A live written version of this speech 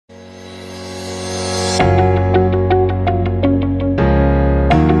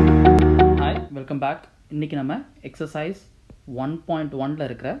Welcome back. இன்னைக்கு நம்ம exercise 1.1ல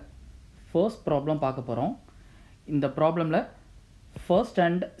இருக்கிற first problem பார்க்க போறோம். இந்த ப்ராப்ளம்ல first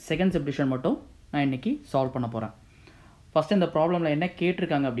and second subdivision மட்டும் நான் இன்னைக்கு சால்வ் பண்ண போறேன். ஃபர்ஸ்ட் இந்த ப்ராப்ளம்ல என்ன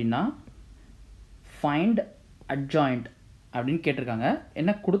கேட்டிருக்காங்க அப்படின்னா find adjoint அப்படின்னு கேட்டிருக்காங்க.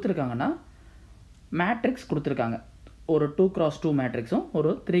 என்ன கொடுத்திருக்காங்கன்னா மேட்ரிக்ஸ் கொடுத்திருக்காங்க. ஒரு 2x2 மேட்ரிக்ஸும் ஒரு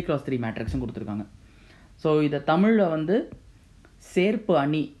 3x3 மேட்ரிக்ஸும் கொடுத்திருக்காங்க. ஸோ இதை தமிழில் வந்து சேர்ப்பு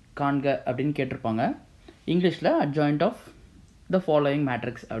அணி காண்க அப்படின்னு கேட்டிருப்பாங்க. இங்கிலீஷில் adjoint of the following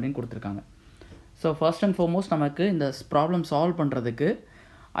matrix அப்படின்னு கொடுத்துருக்காங்க. ஸோ ஃபர்ஸ்ட் அண்ட் ஃபார்மோஸ்ட் நமக்கு இந்த ப்ராப்ளம் சால்வ் பண்ணுறதுக்கு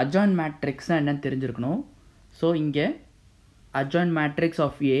adjoint மேட்ரிக்ஸ்னால் என்னன்னு தெரிஞ்சிருக்கணும். ஸோ இங்கே adjoint matrix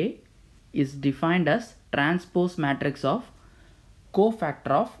of A is defined as transpose matrix of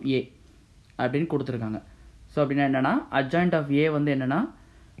cofactor of A அப்படின்னு கொடுத்துருக்காங்க. ஸோ அப்படின்னா என்னென்னா adjoint of A வந்து என்னென்னா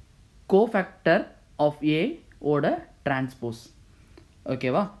cofactor of A ஓட transpose.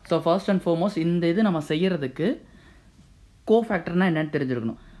 ஓகேவா? ஸோ ஃபர்ஸ்ட் அண்ட் ஃபார்மோஸ்ட் இந்த இது நம்ம செய்கிறதுக்கு கோஃபேக்டர்னால் என்னென்னு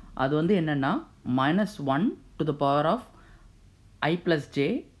தெரிஞ்சிருக்கணும். அது வந்து என்னென்னா -1 to the power of I plus j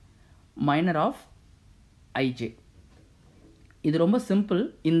minor of ij. இது ரொம்ப சிம்பிள்.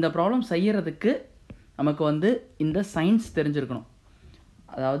 இந்த ப்ராப்ளம் செய்கிறதுக்கு நமக்கு வந்து இந்த சயின்ஸ் தெரிஞ்சிருக்கணும்.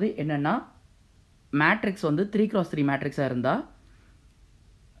 அதாவது என்னென்னா மேட்ரிக்ஸ் வந்து 3x3 மேட்ரிக்ஸாக இருந்தால்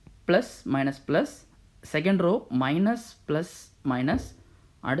plus minus plus, second row minus plus minus,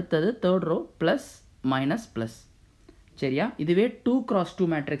 அடுத்தது third row plus minus plus. சரியா? இதுவே 2x2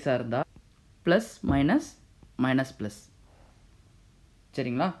 மேட்ரிக்ஸாக இருந்தால் ப்ளஸ் மைனஸ் மைனஸ் ப்ளஸ்.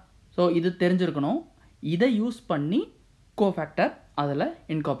 சரிங்களா? ஸோ இது தெரிஞ்சிருக்கணும். இதை யூஸ் பண்ணி கோஃபேக்டர் அதில்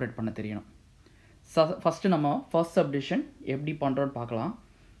இன்கார்பரேட் பண்ண தெரியணும். ஃபஸ்ட்டு நம்ம ஃபர்ஸ்ட் சப்டிவிஷன் எப்படி பண்ணுறோன்னு பார்க்கலாம்.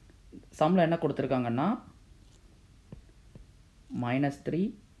 சம்மில் என்ன கொடுத்துருக்காங்கன்னா -3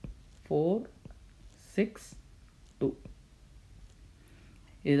 4 6 2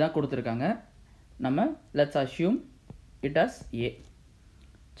 இதுதான் கொடுத்துருக்காங்க. நம்ம let's assume it as A.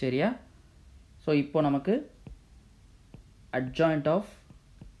 சரியா? ஸோ இப்போ நமக்கு adjoint of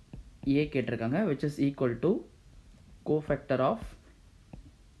A கேட்டிருக்காங்க which is equal to cofactor of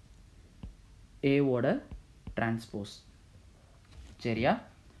A ஓட transpose. சரியா?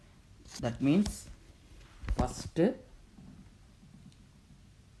 that means ஃபஸ்ட்டு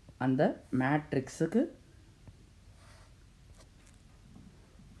அந்த மேட்ரிக்ஸுக்கு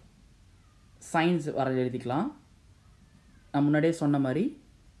சைன்ஸ் வர எழுதிக்கலாம். நான் முன்னாடியே சொன்ன மாதிரி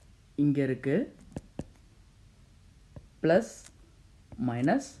இங்கே இருக்குது ப்ளஸ்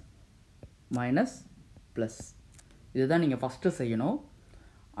மைனஸ் மைனஸ் ப்ளஸ். இதுதான் நீங்கள் ஃபஸ்ட்டு செய்யணும்.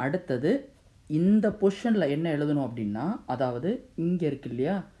 அடுத்தது இந்த பொசிஷனில் என்ன எழுதணும் அப்படின்னா, அதாவது இங்கே இருக்கு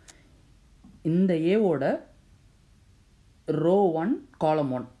இல்லையா, இந்த ஏவோட ரோ 1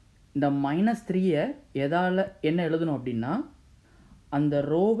 காலம் 1 இந்த -3 எதால் என்ன எழுதணும் அப்படின்னா, அந்த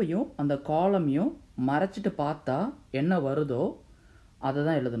ரோவையும் அந்த காலமையும் மறைச்சிட்டு பார்த்தா என்ன வருதோ அதை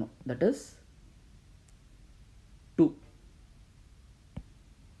தான் எழுதணும். That is 2.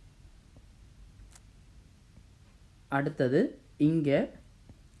 அடுத்தது இங்கே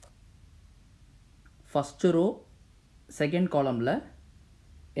ஃபஸ்ட்டு ரோ செகண்ட் காலமில்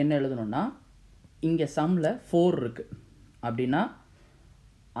என்ன எழுதணும்னா, இங்கே சம்மில் 4 இருக்குது அப்படின்னா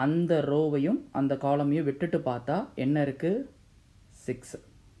அந்த ரோவையும் அந்த காலமையும் விட்டுட்டு பார்த்தா என்ன இருக்குது 6.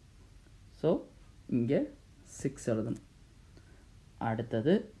 ஸோ இங்கே 6 எழுதணும்.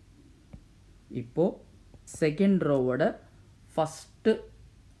 அடுத்தது இப்போது செகண்ட் ரோவோட ஃபஸ்ட்டு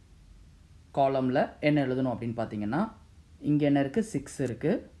காலமில் என்ன எழுதணும் அப்படின்னு பார்த்தீங்கன்னா, இங்கே என்ன இருக்குது 6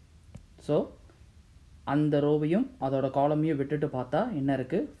 இருக்குது. ஸோ அந்த ரோவையும் அதோட காலமையும் விட்டுட்டு பார்த்தா என்ன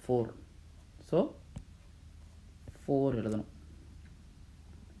இருக்குது 4. ஸோ 4 எழுதணும்.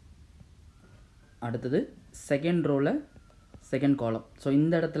 அடுத்தது செகண்ட் ரோவில் செகண்ட் காலம். ஸோ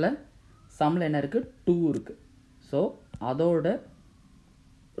இந்த இடத்துல சம்மில் என்ன இருக்குது 2 இருக்குது. ஸோ அதோட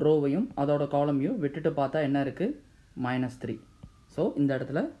ரோவையும் அதோட காலமையும் விட்டுட்டு பார்த்தா என்ன இருக்குது -3. ஸோ இந்த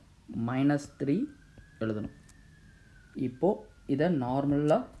இடத்துல -3 எழுதணும். இப்போது இதை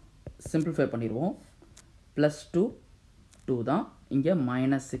நார்மலாக சிம்பிளிஃபை பண்ணிடுவோம். +2 2 தான். இங்கே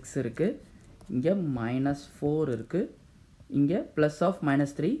 -6 இருக்குது, இங்கே -4 இருக்குது, இங்கே plus of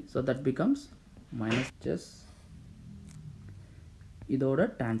 -3. So that becomes -. இதோட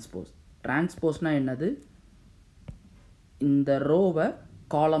டிரான்ஸ்போஸ்னால் என்னது, இந்த ரோவை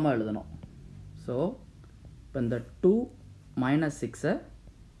காலமாக எழுதணும். ஸோ இப்போ இந்த 2 -6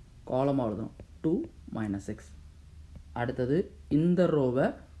 காலமாக எழுதணும். 2 -6. அடுத்தது இந்த ரோவை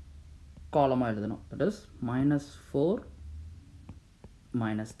காலமாக எழுதணும். That is -4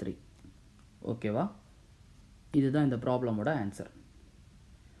 -3. ஓகேவா? இதுதான் இந்த ப்ராப்ளமோட ஆன்சர்.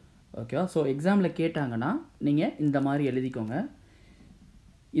 ஓகேவா? ஸோ எக்ஸாமில் கேட்டாங்கன்னா நீங்கள் இந்த மாதிரி எழுதிக்கோங்க.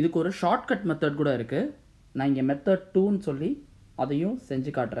 இதுக்கு ஒரு ஷார்ட்கட் மெத்தட் கூட இருக்குது. நான் இங்கே மெத்தட் 2ன்னு சொல்லி அதையும்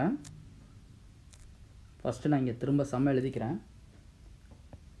செஞ்சு காட்டுறேன். ஃபஸ்ட்டு நான் இங்கே திரும்ப சம் எழுதிக்கிறேன்.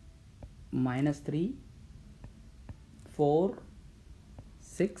 -3 4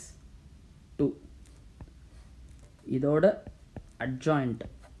 6 2 இதோட அட்ஜாயிண்ட்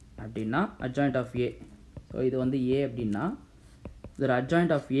அப்படின்னா அட்ஜாயிண்ட் ஆஃப் ஏ. ஸோ இது வந்து ஏ அப்படின்னா இதோட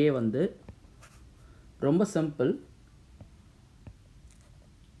அட்ஜாயிண்ட் ஆஃப் ஏ வந்து ரொம்ப சிம்பிள்.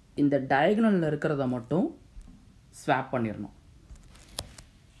 இந்த டயகனலில் இருக்கிறத மட்டும் ஸ்வாப் பண்ணிடணும்.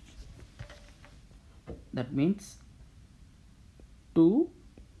 That means 2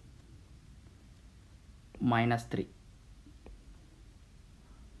 -3.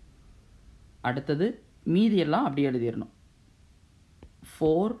 அடுத்தது மீதி எல்லாம் அப்படியே எழுதிடணும்.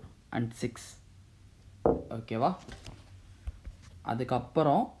 4 and 6. ஓகேவா?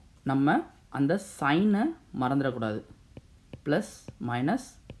 அதுக்கப்புறம் நம்ம அந்த சைனை மறந்துடக்கூடாது. Plus minus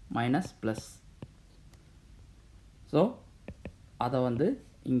minus plus. So அதை வந்து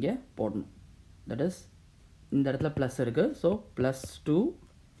இங்கே போடணும். தட் இஸ் இந்த இடத்துல ப்ளஸ் இருக்குது. ஸோ +2.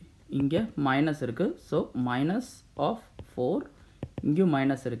 இங்கே மைனஸ் இருக்குது. ஸோ -4. இங்கேயும்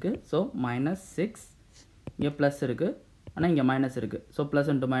மைனஸ் இருக்குது. ஸோ -6. இங்கே ப்ளஸ் இருக்குது. ஆனால் இங்கே மைனஸ் இருக்குது. So plus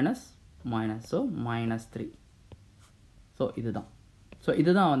into minus minus. So -3. So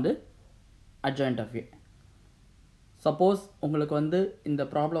இதுதான் வந்து அட்ஜாயிண்ட் ஆஃப் ஏ. சப்போஸ் உங்களுக்கு வந்து இந்த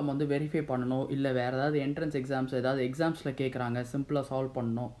ப்ராப்ளம் வந்து வெரிஃபை பண்ணணும், இல்லை வேறு ஏதாவது என்ட்ரன்ஸ் எக்ஸாம்ஸ் ஏதாவது எக்ஸாம்ஸில் கேட்குறாங்க, சிம்பிளாக சால்வ்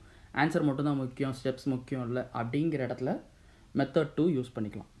பண்ணணும், ஆன்சர் மட்டும்தான் முக்கியம், ஸ்டெப்ஸ் முக்கியம் இல்லை அப்படிங்கிற இடத்துல மெத்தட் 2 யூஸ்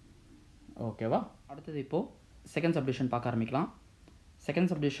பண்ணிக்கலாம். ஓகேவா? அடுத்தது இப்போது செகண்ட் சப்டிவிஷன் பார்க்க ஆரம்பிக்கலாம்.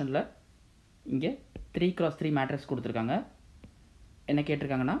 செகண்ட் சப்டிவிஷனில் இங்கே 3x3 மேட்ரிக்ஸ் கொடுத்துருக்காங்க. என்ன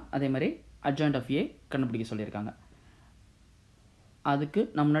கேட்டிருக்காங்கன்னா அதே மாதிரி அட்ஜாயிண்ட் ஆஃப் ஏ கண்டுபிடிக்க சொல்லியிருக்காங்க. அதுக்கு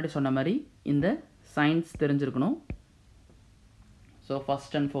நான் முன்னாடி சொன்ன மாதிரி இந்த சைன்ஸ் தெரிஞ்சிருக்கணும். ஸோ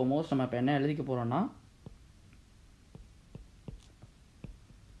ஃபஸ்ட் அண்ட் ஃபார்மோஸ்ட் நம்ம இப்போ என்ன எழுதிக்க போகிறோன்னா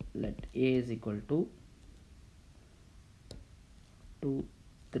let a is equal to 2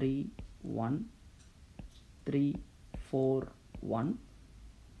 3 1 3 4 1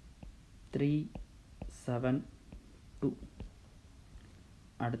 3 7 2.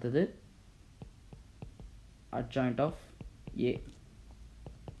 அடுத்தது அட்ஜாயிண்ட் ஆஃப் ஏ.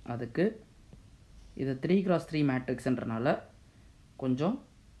 அதுக்கு இது 3x3 மேட்ரிக்ஸ்ன்றனால கொஞ்சம்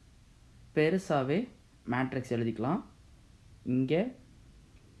பெருசாகவே மேட்ரிக்ஸ் எழுதிக்கலாம். இங்கே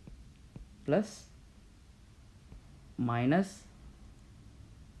ப்ளஸ் மைனஸ்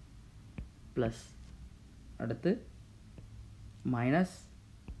ப்ளஸ். அடுத்து minus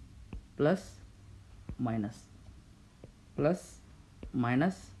plus minus plus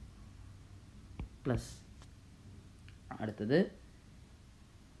minus plus. அடுத்தது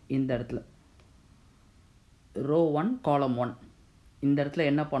இந்த இடத்துல ரோ 1 காலம் 1 இந்த இடத்துல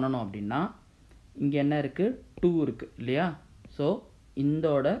என்ன பண்ணணும் அப்படின்னா இங்கே என்ன இருக்குது 2 இருக்குது இல்லையா? ஸோ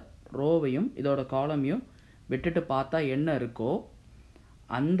இதோட ரோவையும் இதோட காலமையும் விட்டுட்டு பார்த்தா என்ன இருக்கோ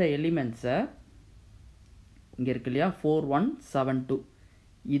அந்த எலிமெண்ட்ஸை இங்கே இருக்கு இல்லையா 4 1 7 2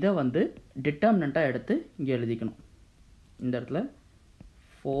 இதை வந்து டிட்டர்மினண்ட்டாக எடுத்து இங்கே எழுதிக்கணும். இந்த இடத்துல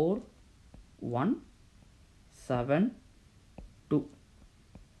 4 1 7 2.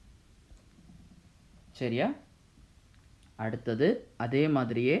 சரியா? அடுத்தது அதே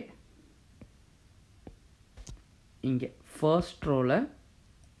மாதிரியே இங்கே ஃபர்ஸ்ட் ரோவில்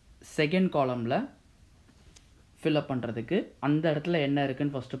செகண்ட் காலமில் ஃபில்அப் பண்ணுறதுக்கு அந்த இடத்துல என்ன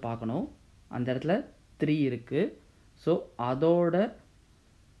இருக்குதுன்னு ஃபஸ்ட்டு பார்க்கணும். அந்த இடத்துல 3 இருக்குது. ஸோ அதோட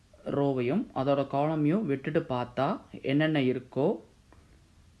ரோவையும் அதோட காலமையும் விட்டுட்டு பார்த்தா என்னென்ன இருக்கோ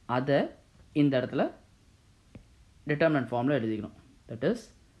அதை இந்த இடத்துல டிட்டர்மினன்ட் ஃபார்மில் எழுதிக்கணும். That is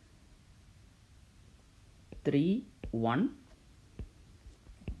 3 1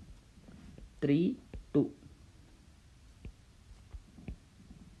 3 2.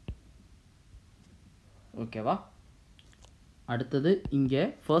 ஓகேவா? அடுத்தது இங்கே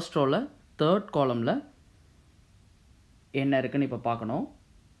ஃபர்ஸ்ட் ரோவில் தேர்ட் காலமில் என்ன இருக்குன்னு இப்போ பார்க்கணும்.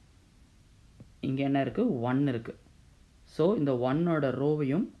 இங்கே என்ன இருக்குது 1 இருக்குது. ஸோ இந்த 1ஓட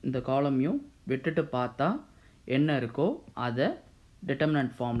ரோவையும் இந்த காலமையும் விட்டுட்டு பார்த்தா என்ன இருக்கோ அதை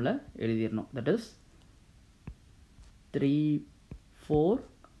டிட்டர்மினன்ட் ஃபார்மில் எழுதிடணும். That is 3 4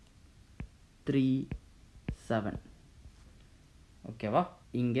 3 7. ஓகேவா?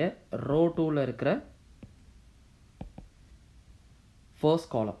 இங்கே ரோ 2ல் இருக்கிற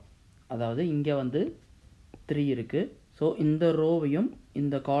ஃபர்ஸ்ட் காலம், அதாவது இங்கே வந்து 3 இருக்குது. ஸோ இந்த ரோவையும்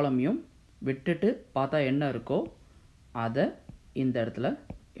இந்த காலமையும் விட்டுட்டு பார்த்தா என்ன இருக்கோ அதை இந்த இடத்துல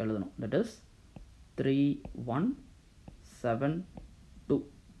எழுதணும். That is 3 1 7 2.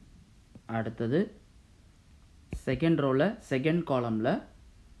 அடுத்தது செகண்ட் ரோவில் செகண்ட் காலமில்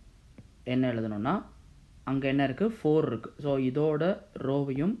என்ன எழுதணும்னா அங்கே என்ன இருக்குது 4 இருக்குது. ஸோ இதோட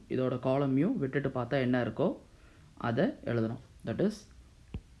ரோவையும் இதோட காலமையும் விட்டுட்டு பார்த்தா என்ன இருக்கோ அதை எழுதணும். That is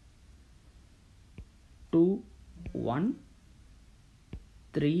 2 1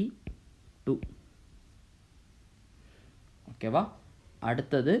 3 2. ஓகேவா?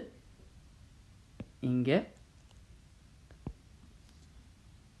 அடுத்தது இங்கே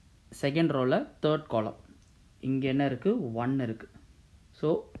செகண்ட் ரோவில் தேர்ட் காலம் இங்கே என்ன இருக்குது 1 இருக்குது. ஸோ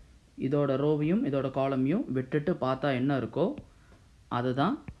இதோட ரோவையும் இதோட காலமையும் விட்டுட்டு பார்த்தா என்ன இருக்கோ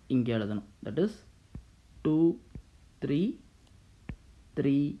அதுதான் இங்கே எழுதணும். That is 2 3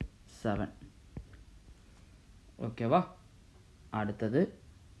 3 7. ஓகேவா? அடுத்தது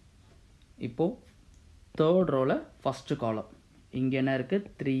இப்போது தேர்ட் ரோவில் ஃபஸ்ட்டு காலம் இங்கே என்ன இருக்குது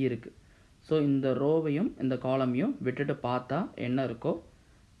 3 இருக்குது. ஸோ இந்த ரோவையும் இந்த காலமையும் விட்டுட்டு பார்த்தா என்ன இருக்கோ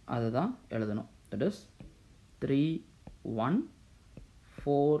அதுதான் எழுதணும். That is 3 1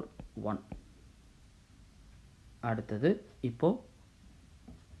 4 1. அடுத்தது இப்போது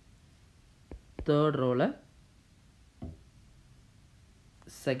third ரோவில்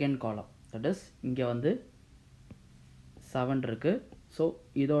second column that is இங்கே வந்து 7 இருக்குது. ஸோ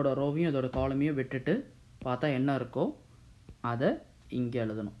இதோட ரோவையும் இதோட காலமையும் விட்டுட்டு பார்த்தா என்ன இருக்கோ அதை இங்கே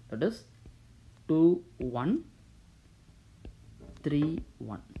எழுதணும். That is 2 1 3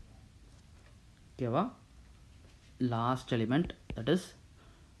 1. ஓகேவா? Last element that is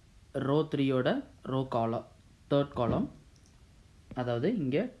row 3யோட row காலம் தேர்ட் காலம், அதாவது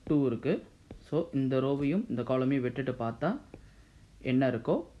இங்கே 2 இருக்குது. ஸோ இந்த ரோவையும் இந்த காலமையும் விட்டுட்டு பார்த்தா என்ன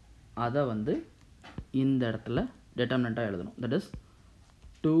இருக்கோ அதை வந்து இந்த இடத்துல டிட்டர்மினண்ட்டாக எழுதணும். That is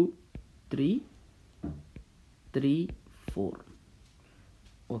 2 3 3 4.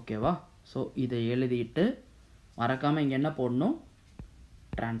 ஓகேவா? ஸோ இதை எழுதிட்டு மறக்காமல் இங்கே என்ன போடணும்?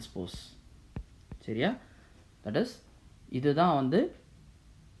 டிரான்ஸ்போஸ். சரியா? தட் இஸ் இதுதான் வந்து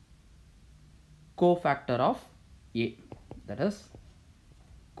cofactor of A. That is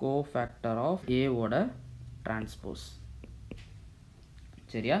cofactor of ஏவோட டிரான்ஸ்போஸ்.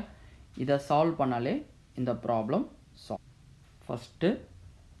 சரியா? இதை சால்வ் பண்ணாலே இந்த ப்ராப்ளம் சால்வ். ஃபஸ்ட்டு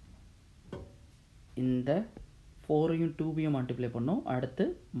இந்த 4ஐயும் 2ஐயும் மல்டிப்ளை பண்ணோம். அடுத்து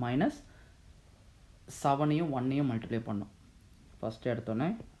 -7ஐயும் 1ஐயும் மல்டிப்ளை பண்ணோம். ஃபஸ்ட்டு எடுத்தோன்னே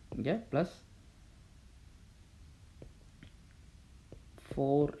இங்கே ப்ளஸ்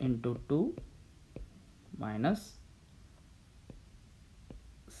 4 × 2 minus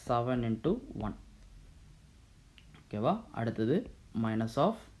 7 × 1. ஓகேவா? அடுத்தது மைனஸ்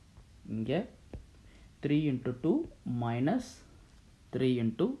ஆஃப் இங்கே 3 × 2 minus 3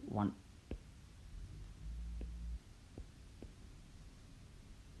 × 1.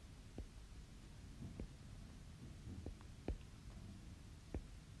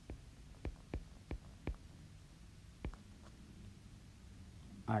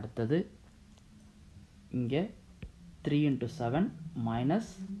 அடுத்தது இங்கே 3 × 7 minus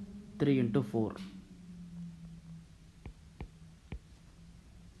 3 × 4.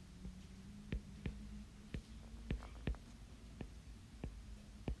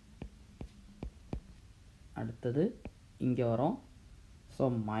 அடுத்தது இங்கே வரும். So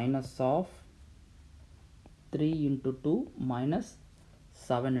minus of 3 × 2 minus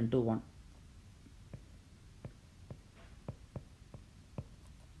 7 × 1.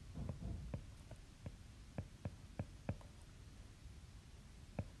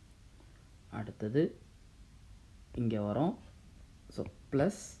 அடுத்தது இங்கே வரும். So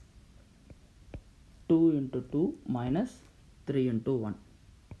plus 2 × 2 minus 3 × 1.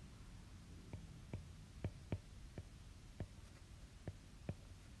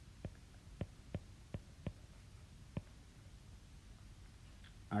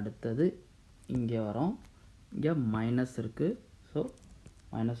 அடுத்தது இங்கே வரும். இங்கே மைனஸ் இருக்குது. So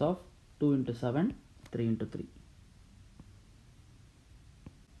minus of 2 × 7 3 × 3.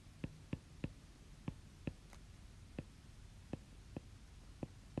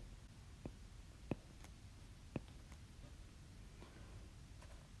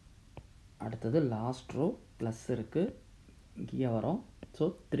 அடுத்தது லாஸ்ட் ரோ ப்ளஸ் இருக்குது. இங்கே வரும். So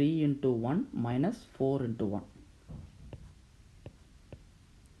 3 × 1 minus 4 × 1.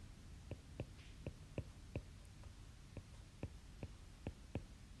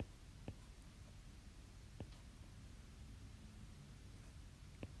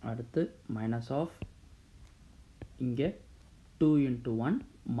 அடுத்து மைனஸ் ஆஃப் இங்கே 2 × 1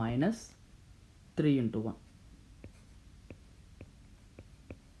 minus 3 × 1.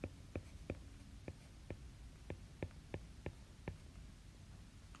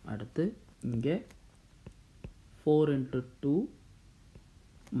 அடுத்து இங்கே 4 × 2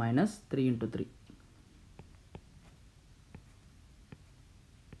 minus 3 into 3.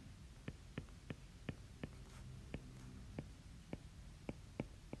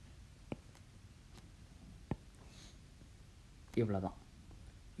 இவ்வளவுதான்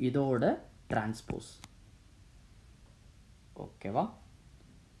இதோட டிரான்ஸ்போஸ். ஓகேவா?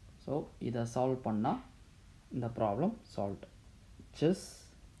 ஸோ இதை சால்வ் பண்ணால் இந்த ப்ராப்ளம் சால்வ்ட். ஜஸ்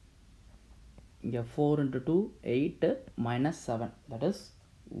இங்கே 4 into 2 8 minus 7 that is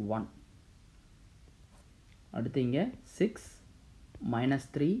 1. அடுத்து இங்கே 6 minus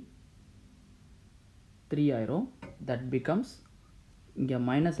 3 ஆயிரும். that becomes இங்கே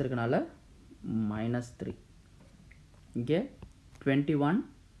மைனஸ் இருக்கனால minus 3. இங்கே 21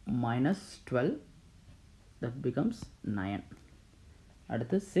 minus 12 that becomes 9.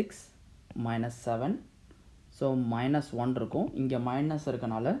 அடுத்து 6 minus 7 ஸோ minus 1 இருக்கும். இங்கே மைனஸ்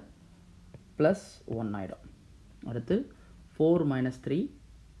இருக்கனால plus 1 ஆயிடும். அடுத்து 4 minus 3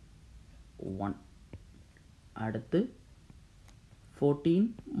 1. அடுத்து 14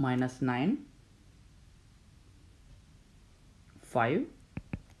 minus 9 5.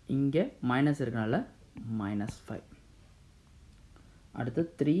 இங்கே மைனஸ் இருக்கனால minus 5. அடுத்து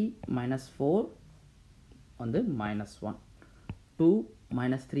 3 minus 4 வந்து minus 1. 2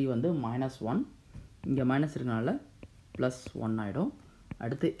 minus 3 வந்து minus 1. இங்கே மைனஸ் இருக்கனால plus 1 ஆயிடும்.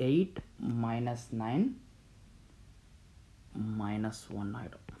 அடுத்து 8 minus 9 minus 1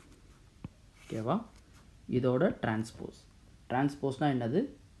 ஆயிடும். ஓகேவா? இதோட டிரான்ஸ்போஸ். டிரான்ஸ்போஸ்னால் என்னது?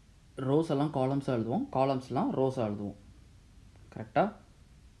 ரோஸ் எல்லாம் காலம்ஸாக எழுதுவோம், காலம்ஸ்லாம் ரோஸாக எழுதுவோம். கரெக்டாக?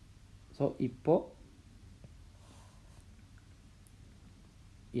 ஸோ இப்போது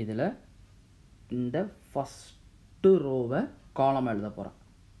இதில் இந்த ஃபஸ்ட்டு ரோவை காலம் எழுத போகிறேன்.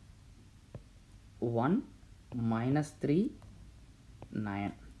 1 minus 3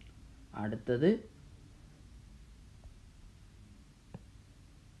 9. அடுத்தது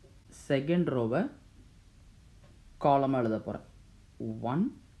செகண்ட் ரோவை காலம் எழுத போகிறேன். 1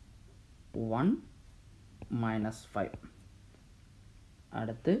 1 minus 5.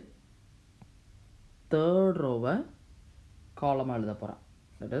 அடுத்து தேர்ட் ரோவை காலம் எழுத போகிறேன்.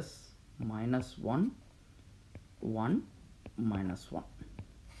 that is minus 1 1 minus 1.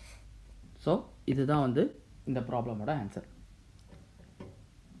 So இதுதான் வந்து இந்த ப்ராப்ளமோட ஆன்சர்.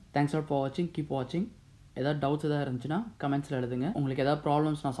 தேங்க்ஸ் ஃபார் வாட்சிங். கீப் வாட்சிங். ஏதாவது டவுட்ஸ் எதாவது இருந்துச்சுன்னா கமெண்ட்ஸில் எழுதுங்க. உங்களுக்கு ஏதாவது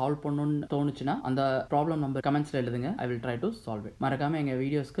ப்ராப்ளம்ஸ் நான் சால்வ் பண்ணணும்னு தோணுச்சுன்னா அந்த ப்ராப்ளம் நம்பர் கமெண்ட்ஸில் எழுதுங்க. I will try to solve it. மறக்காமல் எங்கள்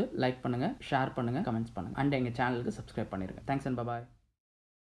வீடியோஸ்க்கு லைக் பண்ணுங்கள், ஷேர் பண்ணுங்கள், கமெண்ட்ஸ் பண்ணுங்கள் அண்ட் எங்கள் சேனலுக்கு சப்ஸ்கிரைப் பண்ணிடுங்க. Thanks and bye.